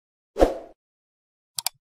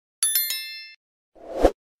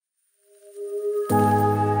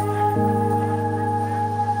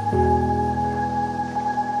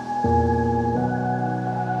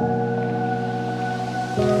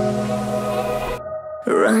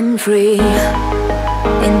Run free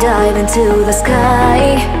and dive into the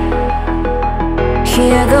sky.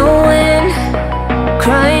 Hear the wind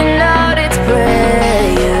crying out its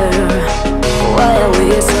prayer. Why are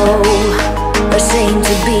we so ashamed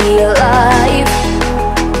to be alive?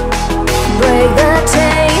 Break the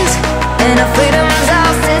chains and our freedom's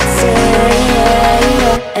ours to take.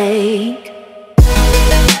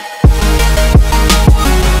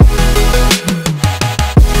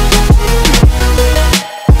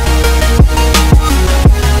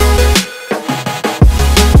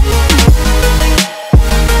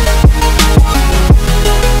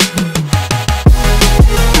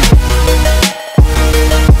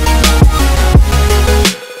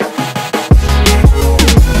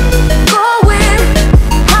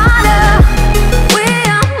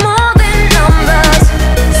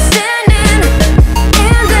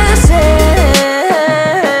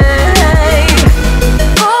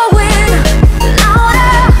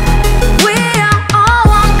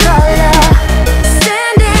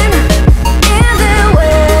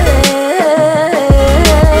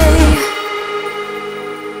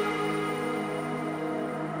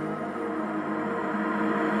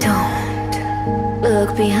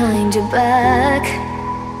 Look behind your back.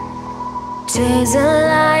 Chase a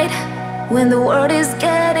light when the world is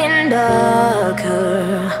getting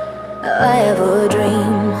darker. I have a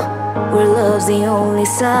dream where love's the only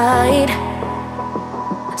side.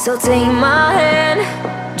 So take my hand,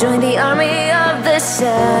 join the army of the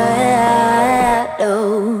shadows.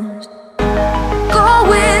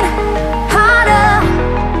 Going harder,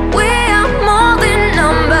 we are more than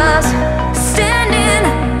numbers. Standing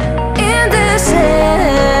in this hate.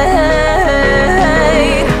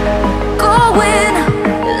 Going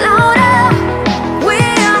louder, we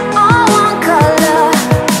are all one color.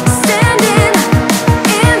 Standing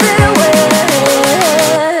in their way.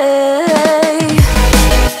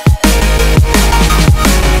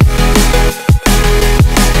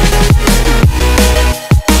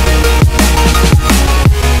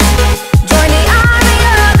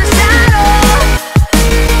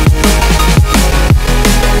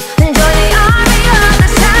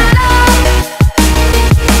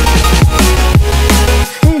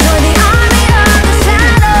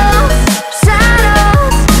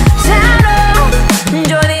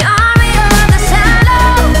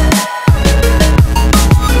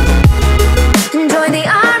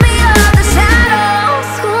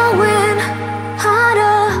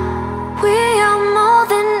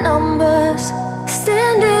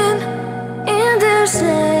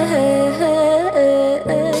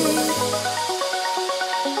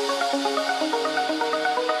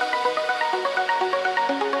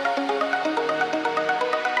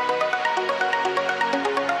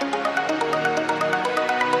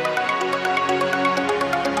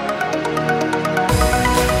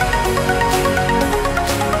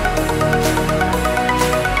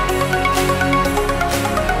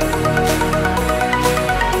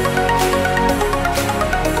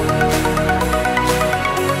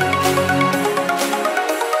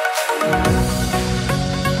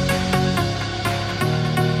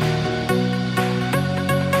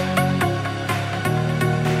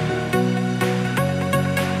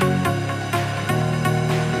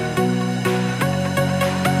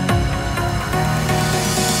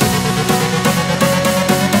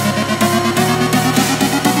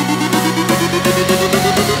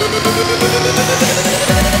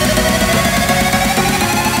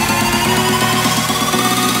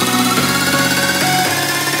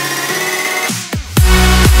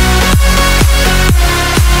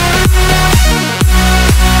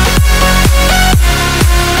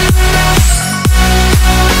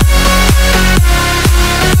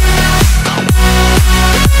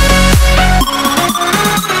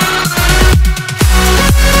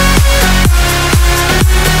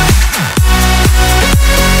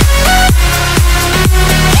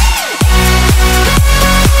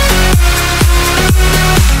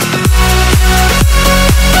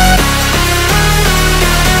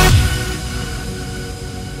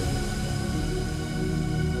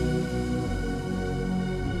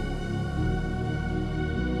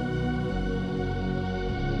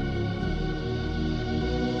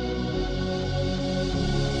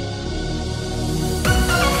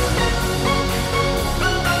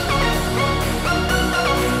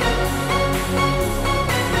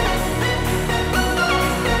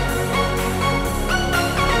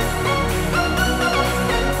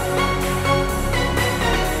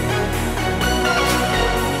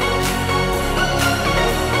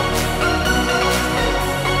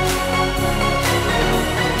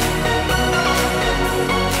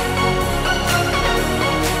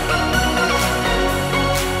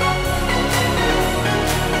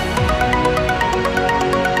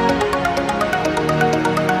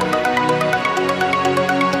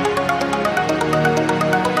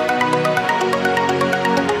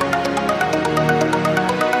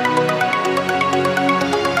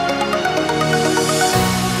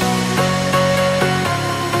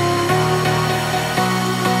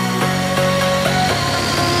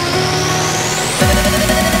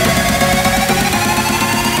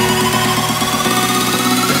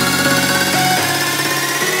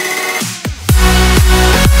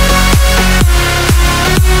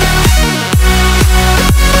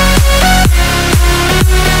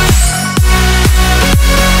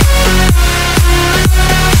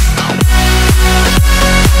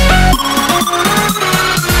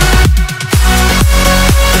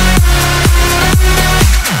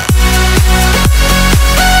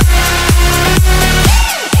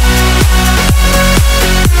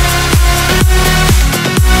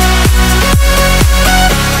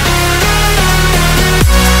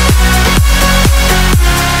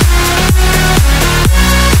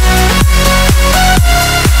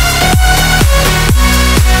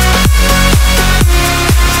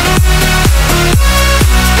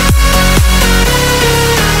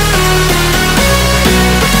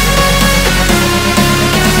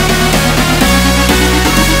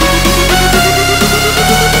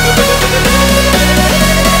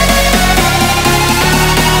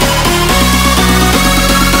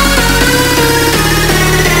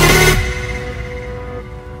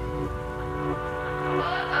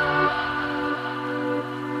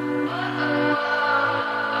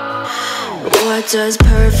 does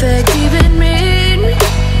perfect even mean?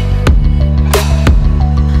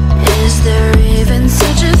 Is there even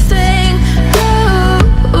such a thing?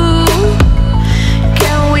 Ooh,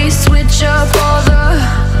 can we switch up all the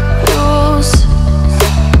rules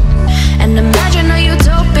and imagine a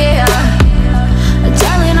utopia?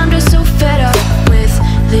 Darling, I'm just so fed up with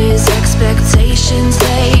these expectations.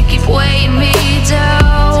 They keep weighing me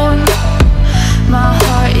down. My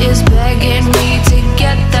heart is begging me to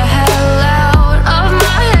get the hell out of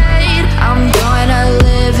my head. I'm gonna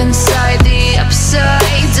live inside the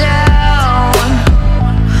upside down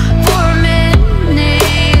for a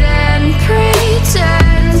minute and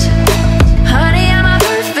pretend, honey, I'm a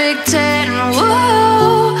perfect 10.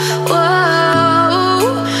 Whoa,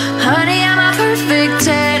 whoa, honey, I'm a perfect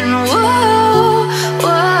 10. Whoa,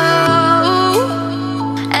 whoa,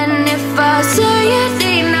 and if I say it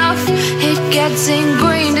enough, it gets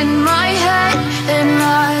ingrained in my head, and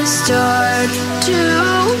I start to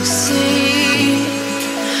see,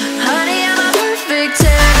 honey, I'm a perfect 10.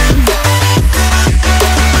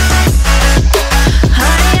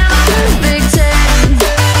 Honey, I'm a perfect 10.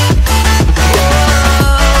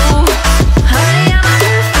 Whoa, honey, I'm a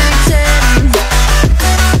perfect 10.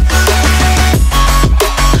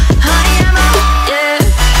 Honey, I'm a, yeah.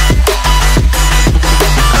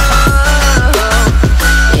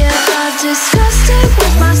 Yeah, I've discussed it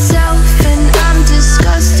with myself, and I'm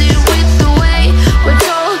disgusted with the way we're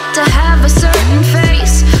told to have a certain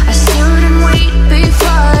face. I stood and wait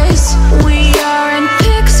because we aren't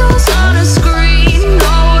pixels on a screen.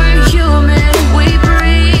 No, we're human, we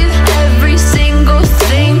breathe. Every single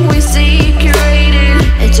thing we see curated,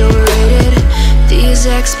 it's overrated. These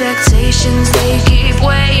expectations, they keep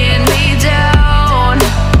weighing me down.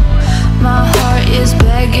 My heart is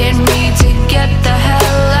begging me to get the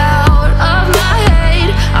hell out of my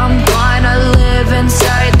head. I'm gonna live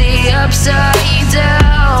inside the upside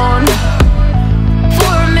down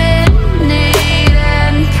for a minute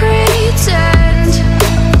and pretend,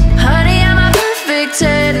 honey, I'm a perfect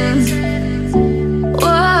 10.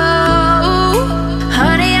 Whoa,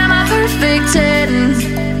 honey, I'm a perfect 10.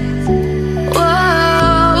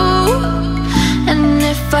 Whoa, and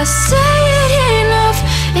if I say it enough,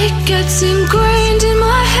 it gets ingrained in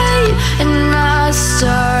my head, and I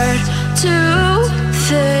start to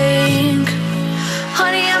think,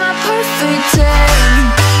 honey, I'm a perfect 10.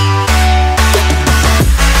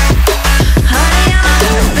 Honey, I'm a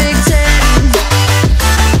perfect 10.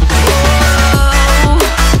 Whoa,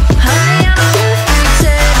 honey, I'm a perfect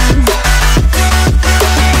 10.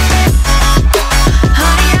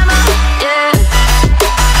 Honey, I'm a,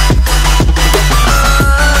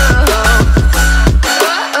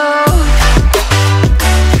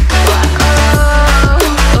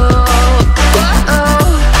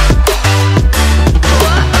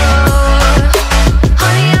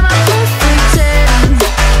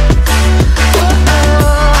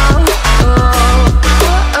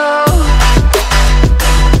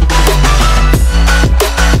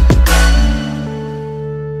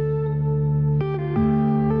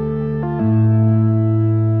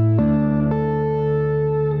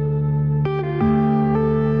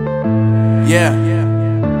 yeah. Yeah.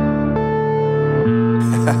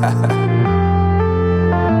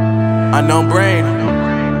 Unknown Brain,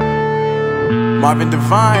 Marvin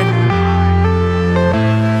Divine.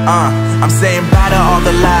 I'm saying bye to all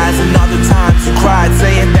the lies and all the times you cried,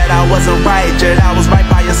 saying that I wasn't right, yet I was right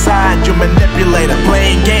by your side. You manipulator,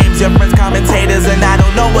 playing games, your friends commentators, and I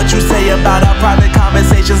don't know what you say about our private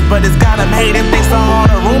conversations, but it's got them hating. Thanks to all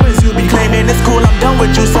the rumors you be claiming. It's cool, I'm done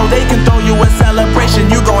with you, so they can throw you a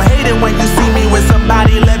celebration. You gon' hate it when you see me with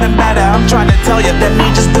somebody living better. I'm trying to tell you that me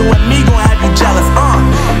just doing me gon' have you jealous.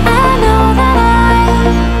 I know that I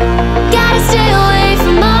gotta stay away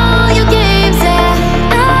from all your games, yeah.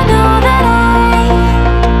 I know that I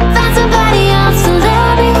found somebody else to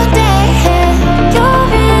love me one day, yeah. You'll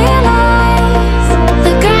realize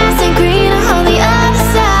the grass ain't greener on the other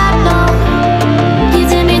side, no. You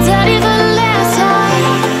did me dirty for the last time,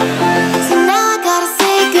 so now I gotta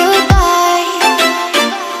say goodbye.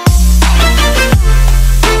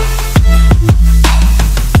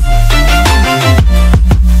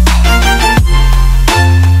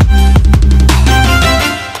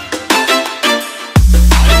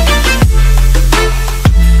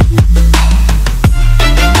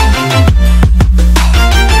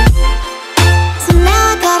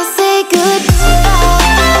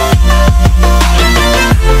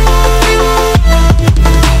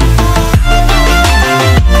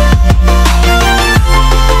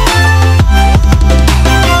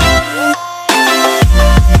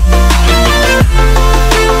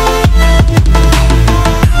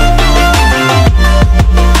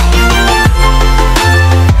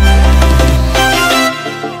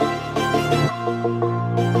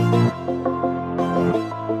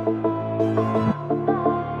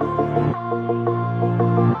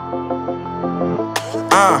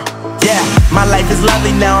 Yeah, my life is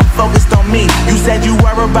lovely now, I'm focused on me. You said you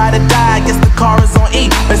were about to die, I guess the car is on E.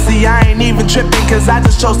 But see, I ain't even tripping, cause I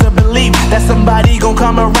just chose to believe that somebody gon'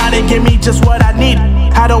 come around and give me just what I need.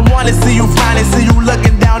 I don't wanna see you frowning, see you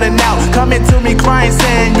looking down and out, coming to me crying,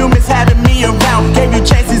 saying you miss having me around. Gave you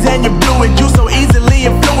chances and you blew it, you so easily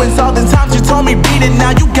influenced. All the times you told me beat it,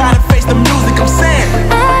 now you gotta face the music, I'm saying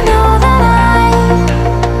I know that I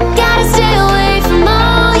gotta stay away from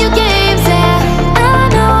all your games, yeah. I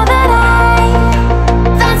know that I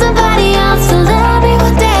found somebody else to love me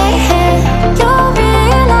one day. You'll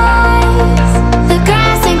realize the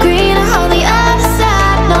grass ain't greener on the other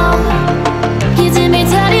side, no. You did me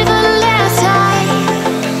dirty for the last time,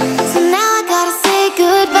 so now I gotta say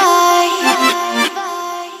goodbye.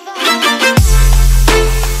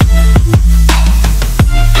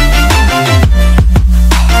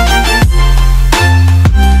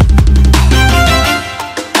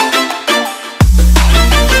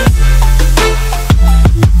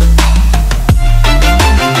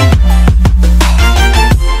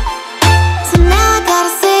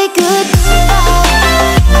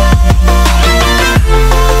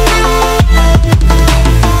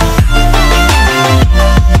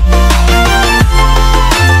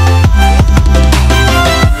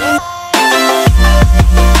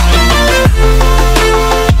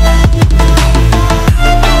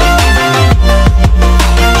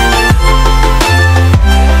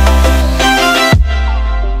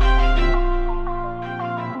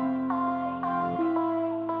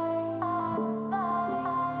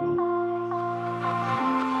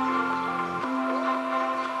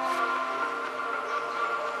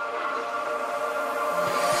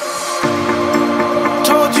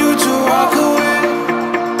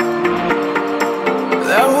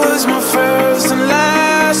 My first and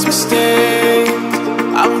last mistake.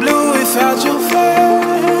 I'm blue without your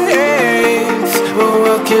face, but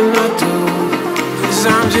what can I do? 'Cause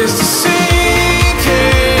I'm just a sinking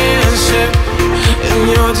ship, and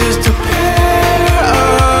you're just a pair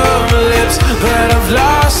of lips that I've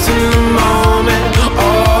lost in the moment.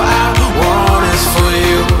 All I want is for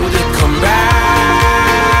you to come back.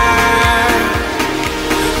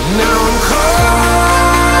 Now I'm caught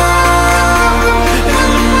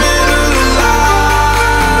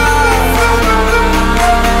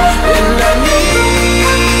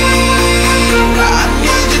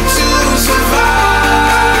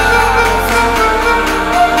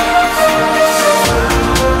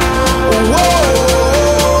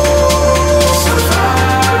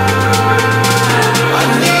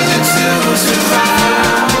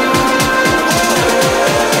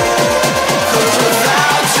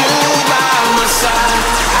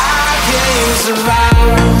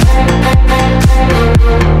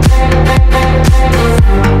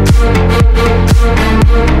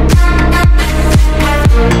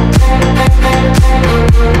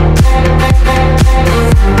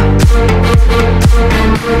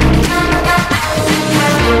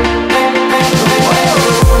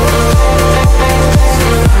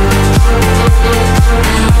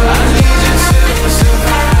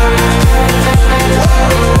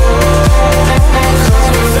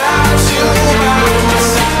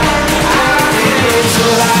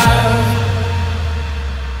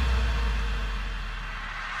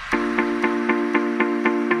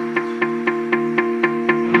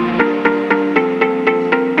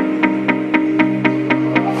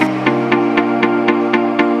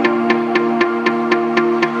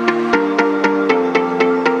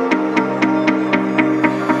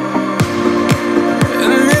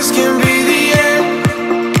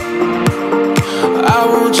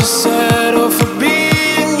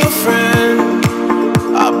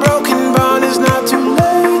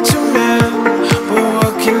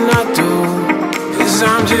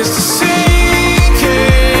I'm just a sinking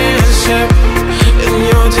ship, and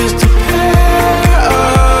you're just a pair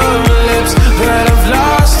of lips that I've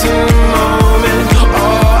lost in the moment.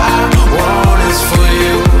 All I want is for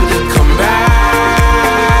you to come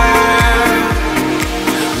back.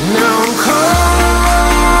 Now I'm caught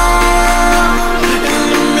in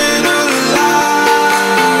the middle of life,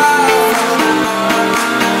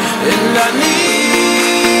 and I need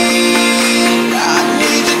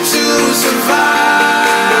you to survive.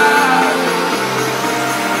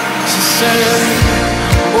 Say